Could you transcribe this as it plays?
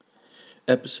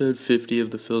Episode 50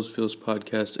 of the Phil's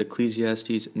podcast,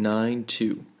 Ecclesiastes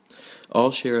 9:2.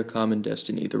 All share a common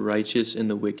destiny, the righteous and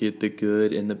the wicked, the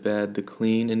good and the bad, the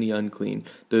clean and the unclean,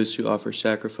 those who offer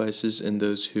sacrifices and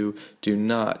those who do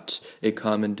not, a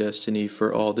common destiny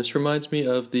for all. This reminds me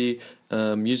of the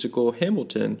musical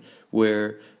Hamilton,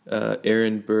 where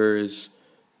Aaron Burr is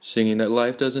singing that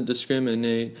life doesn't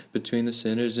discriminate between the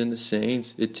sinners and the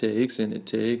saints. It takes and it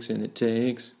takes and it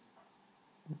takes.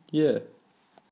 Yeah.